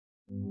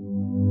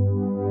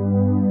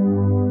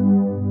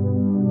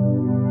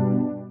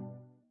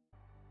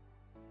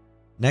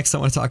Next, I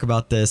want to talk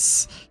about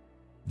this.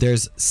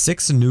 There's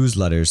 6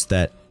 newsletters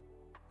that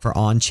for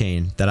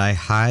on-chain that I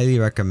highly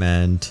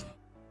recommend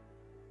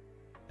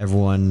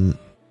everyone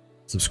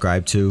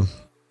subscribe to.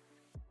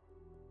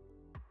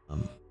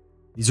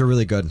 These are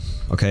really good.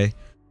 Okay,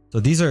 so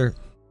these are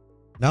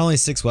not only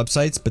 6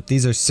 websites, but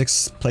these are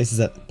 6 places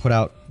that put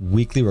out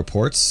weekly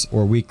reports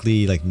or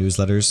weekly like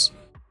newsletters.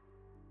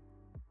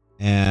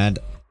 And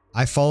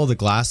I follow the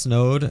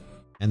Glassnode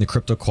and the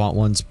Crypto Quant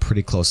ones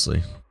pretty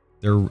closely.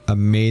 They're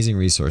amazing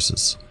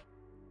resources.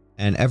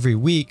 And every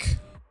week,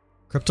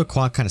 Crypto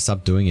Quant kind of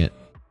stopped doing it,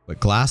 but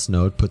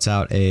Glassnode puts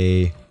out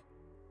a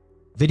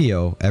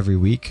video every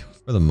week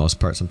for the most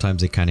part.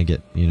 Sometimes they kind of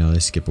get, you know, they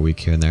skip a week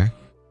here and there.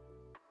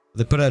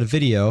 They put out a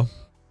video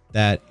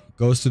that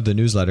goes through the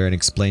newsletter and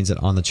explains it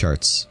on the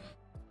charts.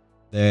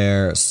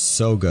 They're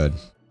so good.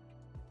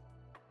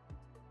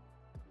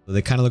 So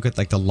they kind of look at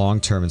like the long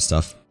term and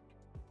stuff,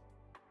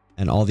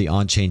 and all the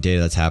on-chain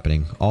data that's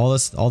happening. All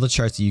the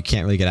charts that you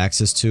can't really get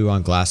access to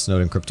on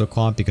Glassnode and Crypto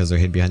Quant because they're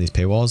hidden behind these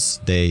paywalls.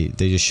 They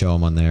just show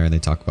them on there and they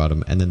talk about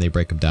them, and then they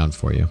break them down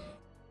for you.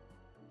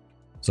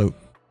 So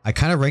I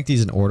kind of rank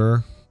these in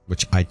order,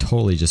 which I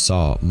totally just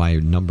saw my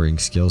numbering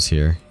skills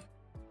here.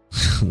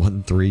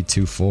 1, 3,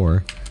 2,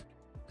 4.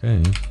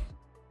 Okay.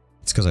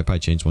 It's because I probably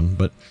changed one,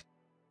 but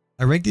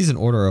I rank these in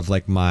order of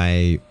like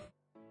my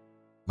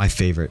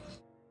favorite.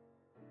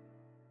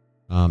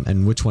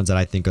 And which ones that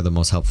I think are the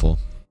most helpful.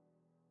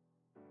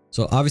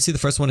 So obviously the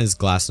first one is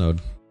Glassnode.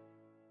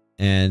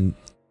 And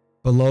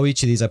below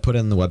each of these I put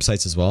in the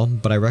websites as well,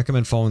 but I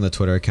recommend following the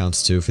Twitter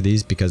accounts too for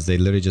these because they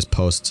literally just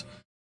post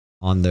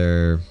on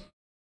their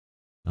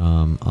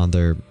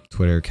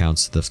Twitter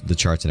accounts the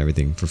charts and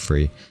everything for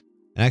free.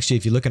 And actually,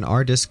 if you look in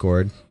our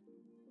Discord,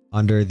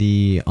 under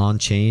the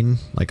on-chain,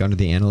 like under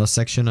the analyst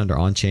section, under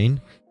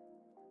on-chain,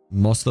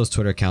 most of those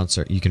Twitter accounts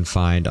you can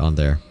find on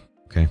there.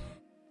 Okay.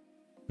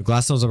 The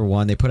Glassnode's number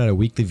 1. They put out a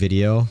weekly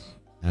video,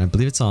 and I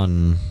believe it's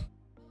on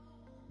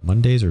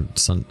Mondays or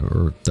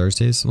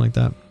Thursdays, something like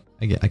that.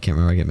 I can't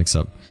remember. I get mixed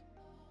up.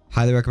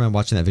 Highly recommend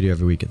watching that video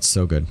every week. It's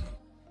so good.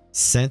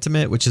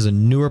 Sentiment, which is a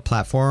newer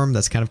platform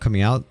that's kind of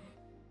coming out,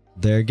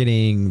 they're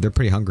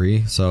pretty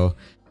hungry, so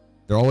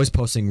they're always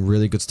posting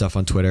really good stuff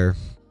on Twitter.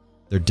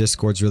 Their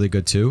Discord's really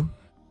good too.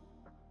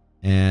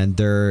 And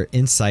their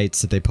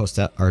insights that they post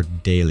out are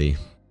daily.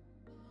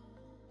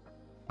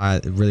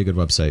 Really good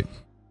website.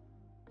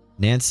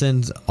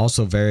 Nanson's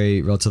also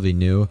relatively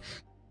new.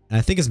 And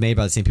I think it's made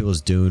by the same people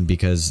as Dune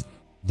because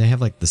they have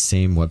like the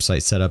same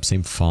website setup,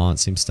 same font,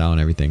 same style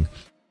and everything.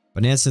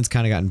 But Nanson's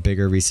kind of gotten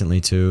bigger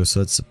recently too, so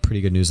it's a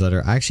pretty good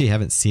newsletter. I actually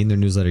haven't seen their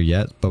newsletter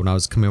yet, but when I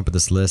was coming up with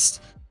this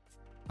list,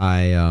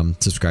 I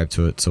subscribed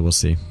to it, so we'll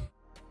see.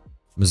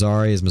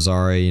 Mazzari is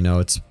Mazzari, you know,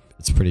 it's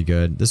pretty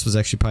good. This was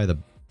actually probably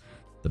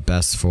the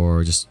best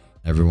for just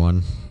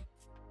everyone.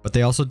 But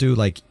they also do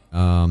like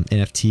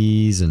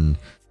NFTs and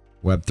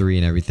Web3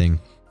 and everything.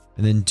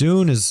 And then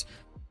Dune it's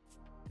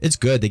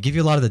good. They give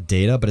you a lot of the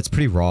data, but it's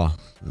pretty raw.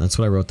 And that's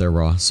what I wrote there,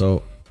 raw.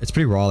 So it's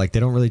pretty raw. Like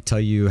they don't really tell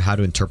you how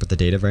to interpret the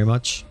data very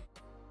much.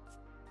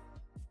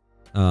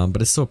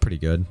 But it's still pretty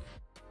good.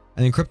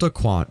 And then Crypto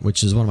Quant,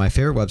 which is one of my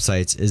favorite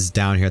websites, is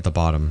down here at the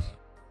bottom.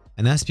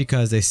 And that's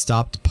because they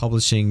stopped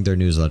publishing their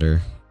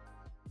newsletter.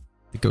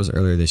 I think it was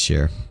earlier this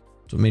year.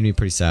 So it made me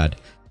pretty sad.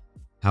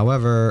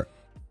 However,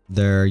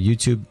 their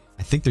YouTube,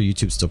 I think their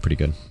YouTube's still pretty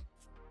good.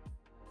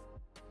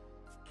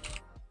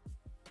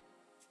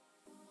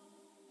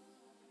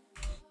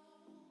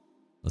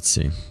 Let's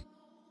see.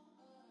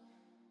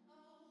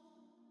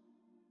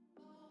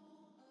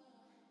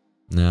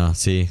 No,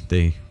 see,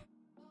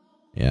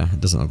 yeah, it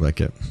doesn't look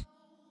like it.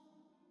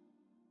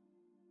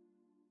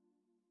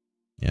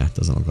 Yeah, it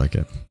doesn't look like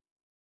it.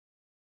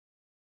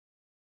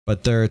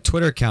 But their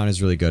Twitter account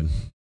is really good.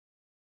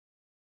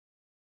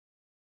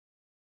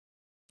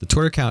 The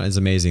Twitter account is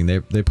amazing.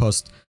 They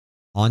post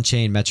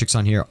on-chain metrics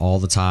on here all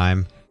the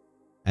time.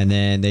 And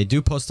then they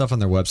do post stuff on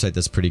their website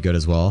that's pretty good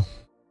as well.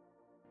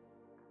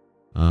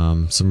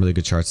 Some really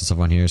good charts and stuff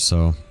on here.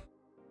 So,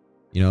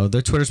 you know,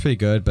 their Twitter's pretty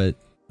good, but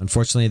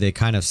unfortunately they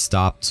kind of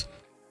stopped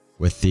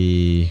with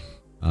the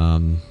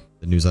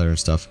newsletter and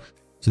stuff.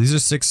 So these are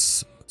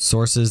 6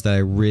 sources that I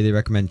really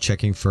recommend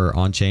checking for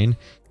on-chain.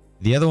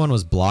 The other one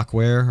was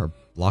Blockware or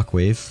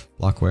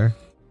Blockware.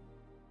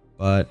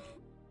 But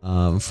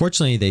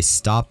unfortunately they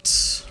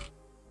stopped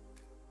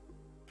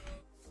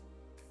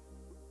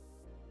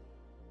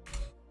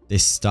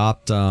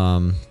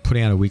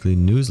putting out a weekly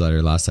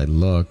newsletter last I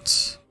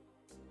looked.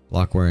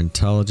 Blockware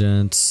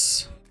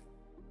Intelligence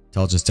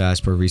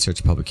Dashboard,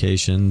 Research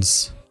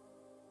Publications,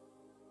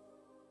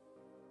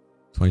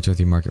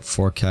 2023 Market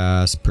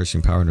Forecast,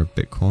 Purchasing Power under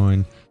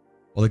Bitcoin.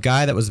 Well, the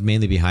guy that was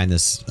mainly behind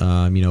this,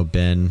 you know,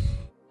 Ben.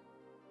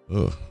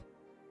 Oh,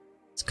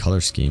 it's color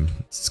scheme.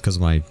 It's because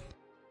of my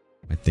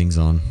thing's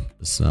on.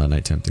 This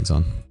nighttime thing's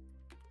on.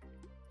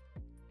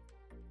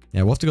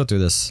 Yeah, we'll have to go through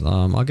this.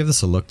 I'll give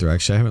this a look through.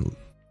 Actually, I haven't.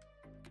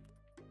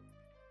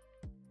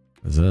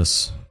 What is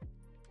this?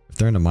 If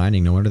they're into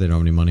mining, no wonder they don't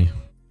have any money.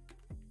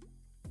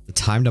 The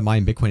time to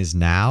mine Bitcoin is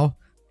now?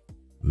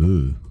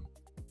 Ooh.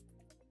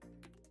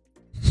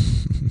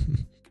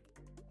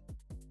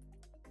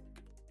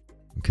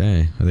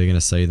 Okay, are they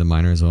gonna sell you the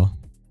miner as well?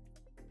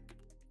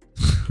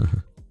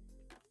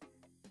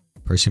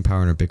 Purchasing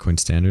power under Bitcoin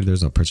standard?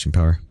 There's no purchasing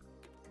power.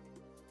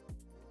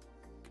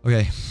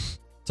 Okay,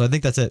 so I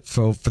think that's it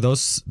for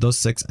those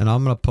 6, and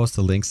I'm gonna post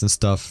the links and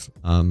stuff.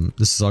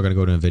 This is all gonna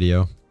go to a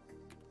video,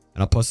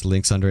 and I'll post the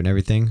links under it and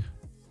everything.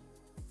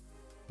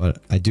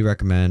 But I do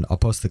recommend, I'll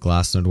post the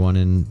Glassnode one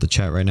in the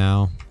chat right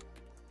now.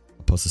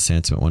 I'll post the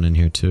Santiment one in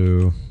here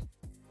too.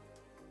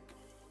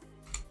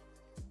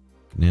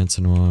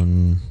 Nansen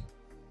one,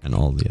 and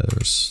all the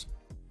others.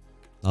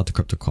 Not the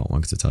crypto quant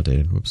one because it's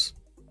outdated. Whoops.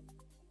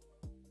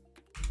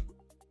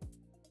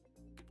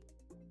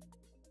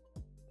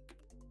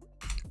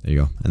 There you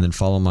go. And then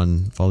follow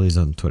these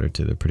on Twitter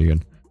too. They're pretty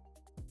good.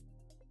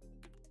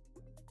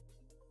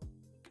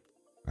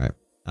 All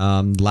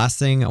right. Last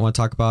thing I want to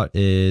talk about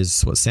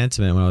is what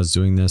Santiment, when I was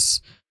doing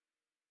this,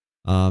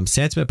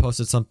 Santiment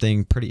posted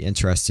something pretty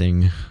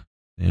interesting.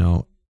 You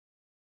know,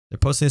 they're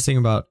posting this thing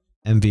about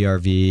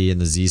MVRV and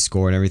the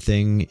Z-score and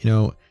everything. You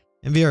know,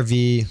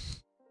 MVRV,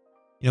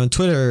 you know, in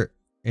Twitter,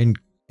 in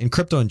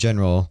crypto in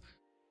general,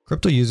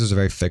 crypto users are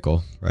very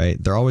fickle,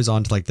 right? They're always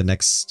on to like the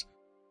next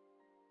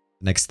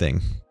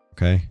thing.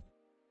 Okay.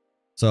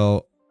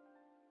 So,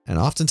 and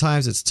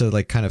oftentimes it's to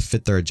like kind of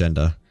fit their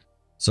agenda.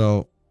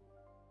 So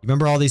you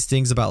remember all these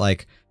things about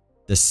like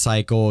this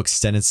cycle,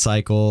 extended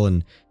cycle,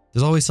 and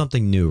there's always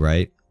something new,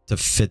 right? To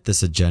fit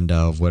this agenda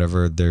of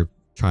whatever they're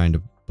trying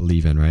to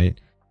believe in, right?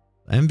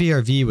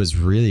 MVRV was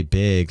really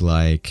big,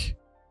 like,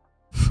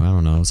 I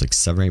don't know, it was like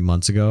 7 or 8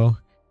 months ago.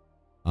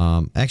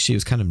 Actually, it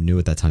was kind of new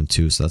at that time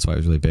too, so that's why it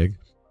was really big.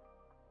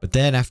 But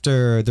then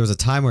after, there was a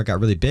time where it got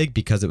really big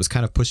because it was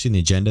kind of pushing the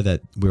agenda that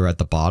we were at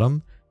the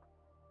bottom.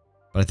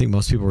 But I think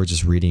most people were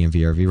just reading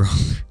MVRV wrong.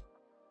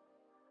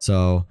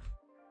 So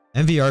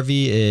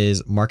MVRV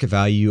is market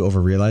value over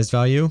realized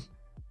value.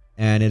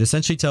 And it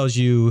essentially tells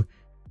you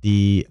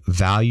the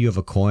value of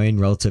a coin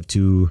relative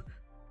to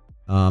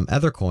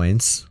other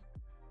coins.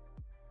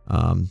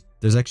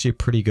 There's actually a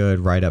pretty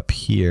good write-up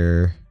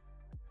here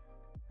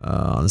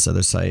on this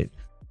other site.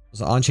 It's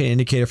an on-chain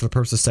indicator for the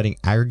purpose of studying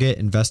aggregate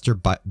investor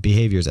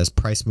behaviors as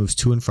price moves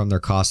to and from their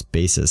cost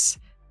basis.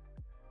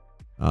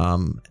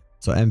 So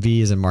MV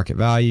is in market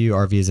value,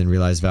 RV is in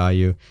realized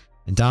value.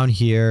 And down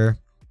here,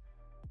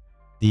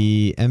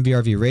 the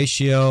MVRV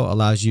ratio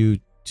allows you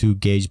to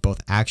gauge both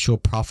actual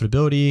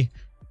profitability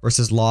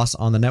versus loss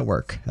on the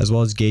network, as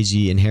well as gauge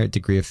the inherent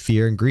degree of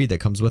fear and greed that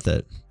comes with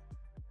it.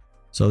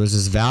 So there's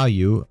this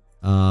value,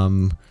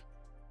 and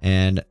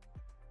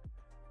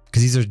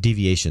because these are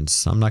deviations,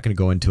 so I'm not going to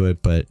go into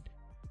it, but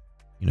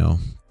you know,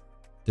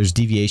 there's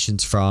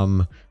deviations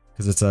from,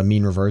 because it's a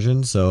mean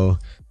reversion. So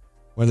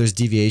when there's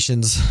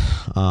deviations,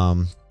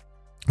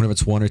 whenever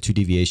it's 1 or 2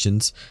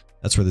 deviations,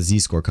 that's where the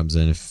Z-score comes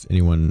in. If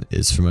anyone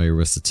is familiar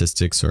with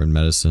statistics or in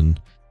medicine,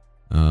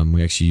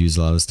 we actually use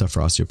a lot of this stuff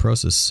for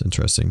osteoporosis.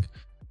 Interesting.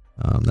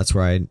 That's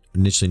where I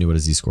initially knew what a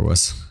Z-score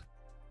was,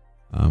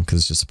 because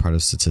it's just a part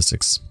of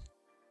statistics.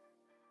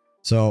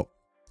 So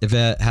if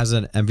it has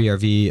an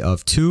MVRV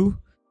of 2,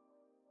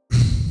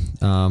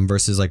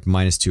 versus like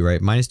 -2,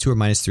 right? -2 or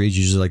 -3 is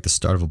usually like the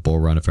start of a bull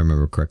run, if I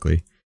remember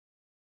correctly.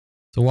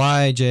 So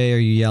why, Jay, are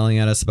you yelling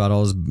at us about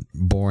all this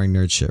boring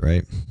nerd shit,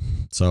 right?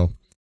 So,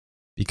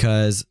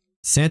 because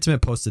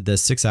Santiment posted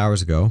this 6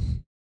 hours ago,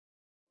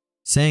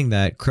 saying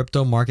that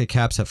crypto market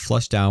caps have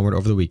flushed downward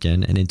over the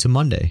weekend and into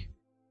Monday.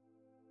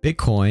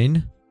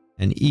 Bitcoin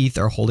and ETH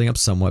are holding up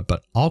somewhat,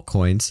 but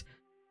altcoins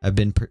have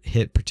been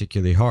hit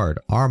particularly hard.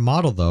 Our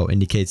model, though,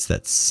 indicates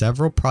that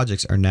several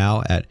projects are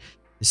now at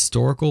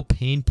historical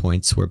pain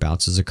points where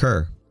bounces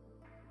occur.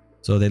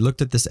 So they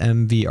looked at this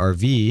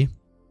MVRV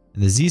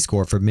and the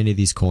Z-score for many of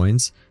these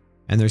coins,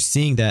 and they're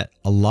seeing that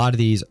a lot of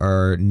these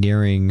are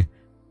nearing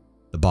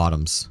the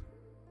bottoms,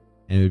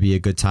 and it would be a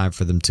good time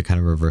for them to kind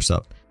of reverse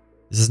up.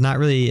 This is not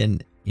really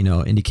an, you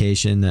know,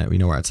 indication that we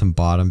know we're at some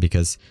bottom,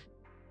 because,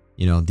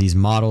 you know, these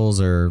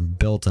models are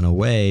built in a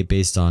way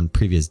based on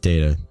previous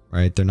data,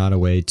 right? They're not a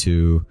way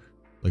to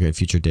look at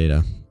future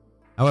data.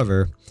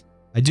 However,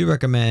 I do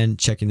recommend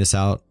checking this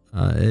out.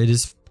 It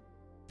is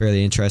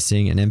fairly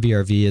interesting, and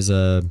MVRV is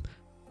a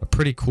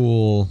pretty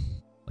cool,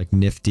 like,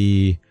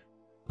 nifty,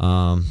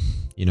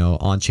 you know,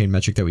 on-chain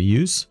metric that we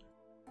use.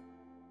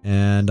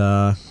 And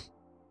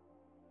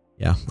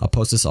yeah, I'll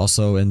post this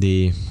also in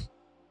the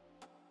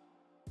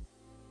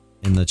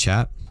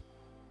chat.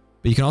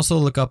 But you can also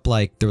look up,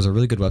 like, there was a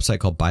really good website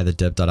called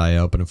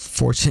buythedip.io, but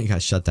unfortunately it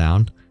got shut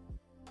down.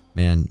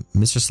 Man,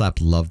 Mr. Slap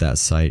loved that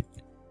site.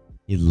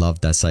 He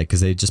loved that site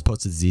because they just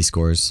posted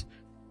Z-scores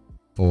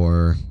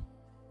for,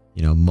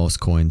 you know, most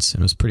coins,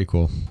 and it was pretty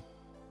cool.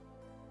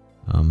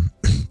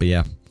 But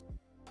yeah,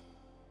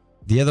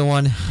 the other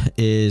one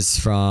is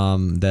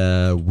from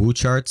the Woo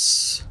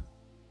charts.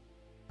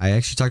 I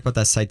actually talked about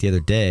that site the other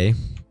day,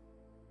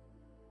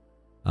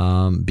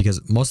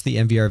 because most of the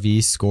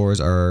MVRV scores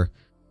are,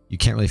 you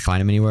can't really find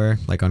them anywhere,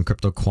 like on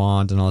Crypto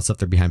Quant and all that stuff.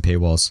 They're behind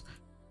paywalls.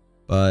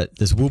 But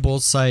this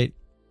Woobold site,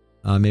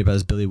 made by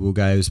this Billy Woo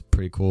guy, who's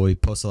pretty cool. He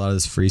posts a lot of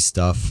this free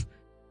stuff.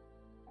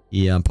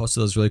 He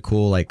posted those really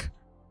cool like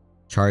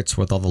charts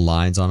with all the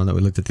lines on them that we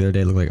looked at the other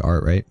day. Look like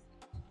art, right?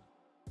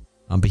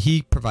 But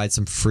he provides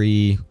some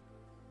free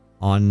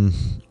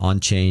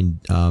on-chain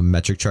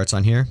metric charts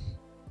on here.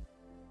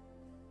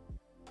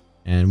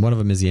 And one of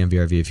them is the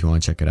MVRV if you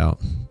want to check it out.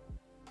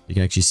 You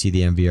can actually see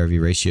the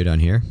MVRV ratio down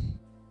here.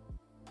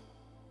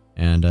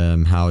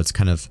 And how it's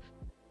kind of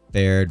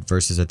fared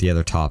versus at the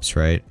other tops,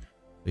 right?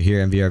 So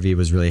here MVRV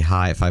was really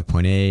high at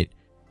 5.8.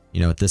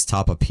 You know, at this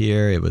top up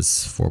here, it was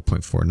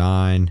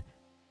 4.49.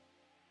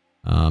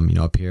 You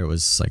know, up here it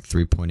was like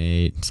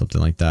 3.8,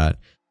 something like that,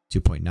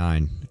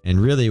 2.9.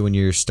 And really, when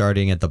you're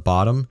starting at the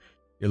bottom,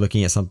 you're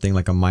looking at something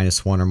like a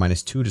 -1 or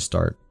 -2 to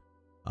start,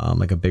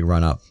 like a big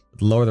run up.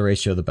 The lower the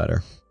ratio, the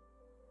better.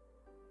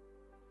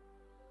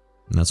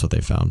 And that's what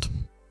they found.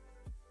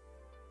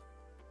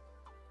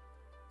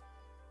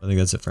 I think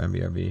that's it for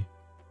MVRV.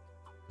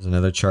 There's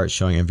another chart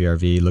showing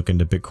MVRV. Look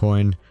into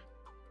Bitcoin.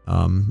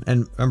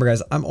 And remember,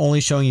 guys, I'm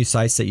only showing you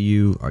sites that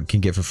you can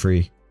get for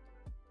free.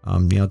 You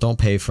know, don't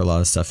pay for a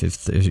lot of stuff.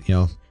 If there's, you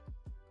know,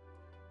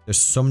 there's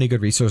so many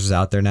good resources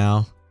out there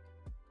now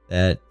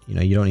that, you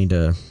know, you don't need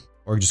to,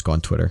 or just go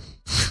on Twitter.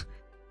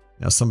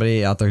 You know,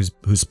 somebody out there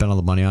who's spent all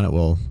the money on it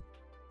will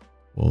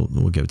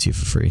give it to you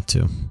for free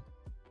too.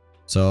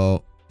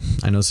 So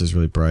I know this is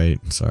really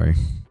bright. Sorry.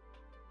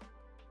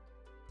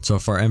 So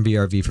for our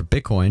MVRV for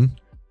Bitcoin,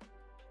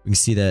 we can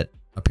see that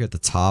up here at the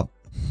top.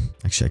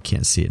 Actually, I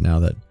can't see it now.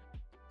 That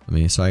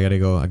so I gotta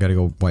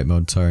go white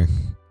mode. Sorry.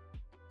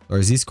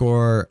 Our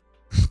Z-score,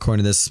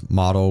 according to this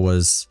model,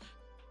 was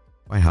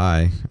quite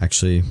high.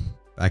 Actually,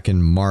 back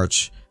in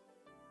March,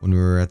 when we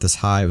were at this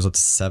high, it was up to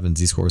 7.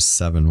 Z-score was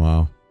 7.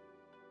 Wow.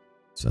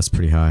 So that's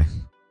pretty high.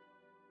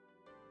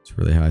 It's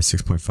really high.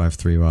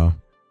 6.53. Wow.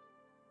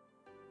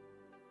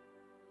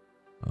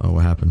 Oh,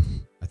 what happened?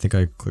 I think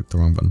I clicked the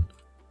wrong button.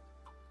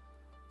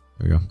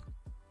 There we go.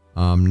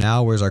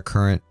 Now where's our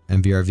current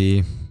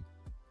MVRV?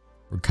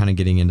 We're kind of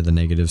getting into the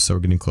negatives, so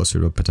we're getting closer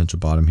to a potential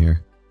bottom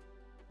here.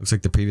 Looks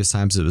like the previous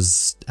times it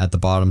was at the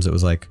bottoms, it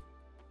was like,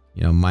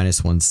 you know,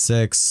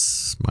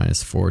 -1.6,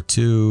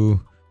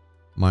 -4.2,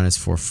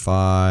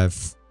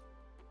 -4.5,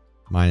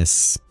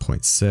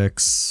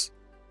 -0.6.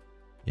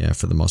 Yeah,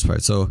 for the most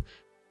part. So,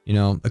 you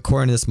know,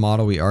 according to this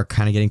model, we are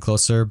kind of getting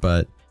closer,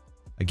 but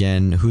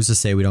again, who's to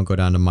say we don't go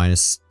down to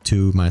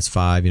 -2,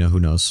 -5, you know, who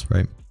knows,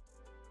 right?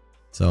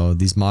 So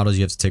these models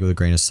you have to take with a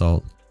grain of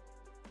salt,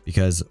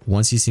 because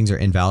once these things are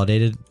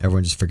invalidated,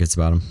 everyone just forgets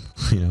about them,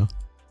 you know?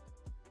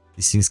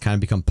 These things kind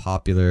of become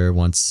popular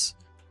once,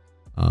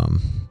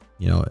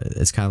 you know,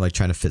 it's kind of like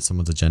trying to fit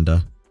someone's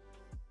agenda.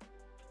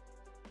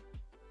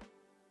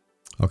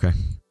 Okay.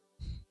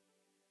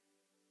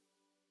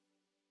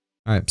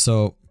 All right,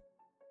 so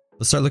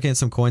let's start looking at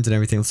some coins and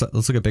everything.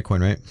 Let's look at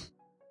Bitcoin, right?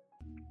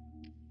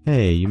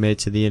 Hey, you made it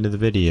to the end of the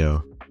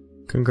video.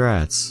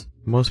 Congrats.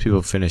 Most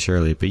people finish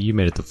early, but you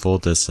made it the full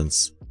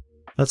distance.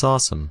 That's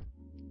awesome.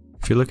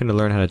 If you're looking to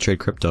learn how to trade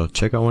crypto,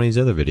 check out one of these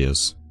other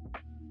videos.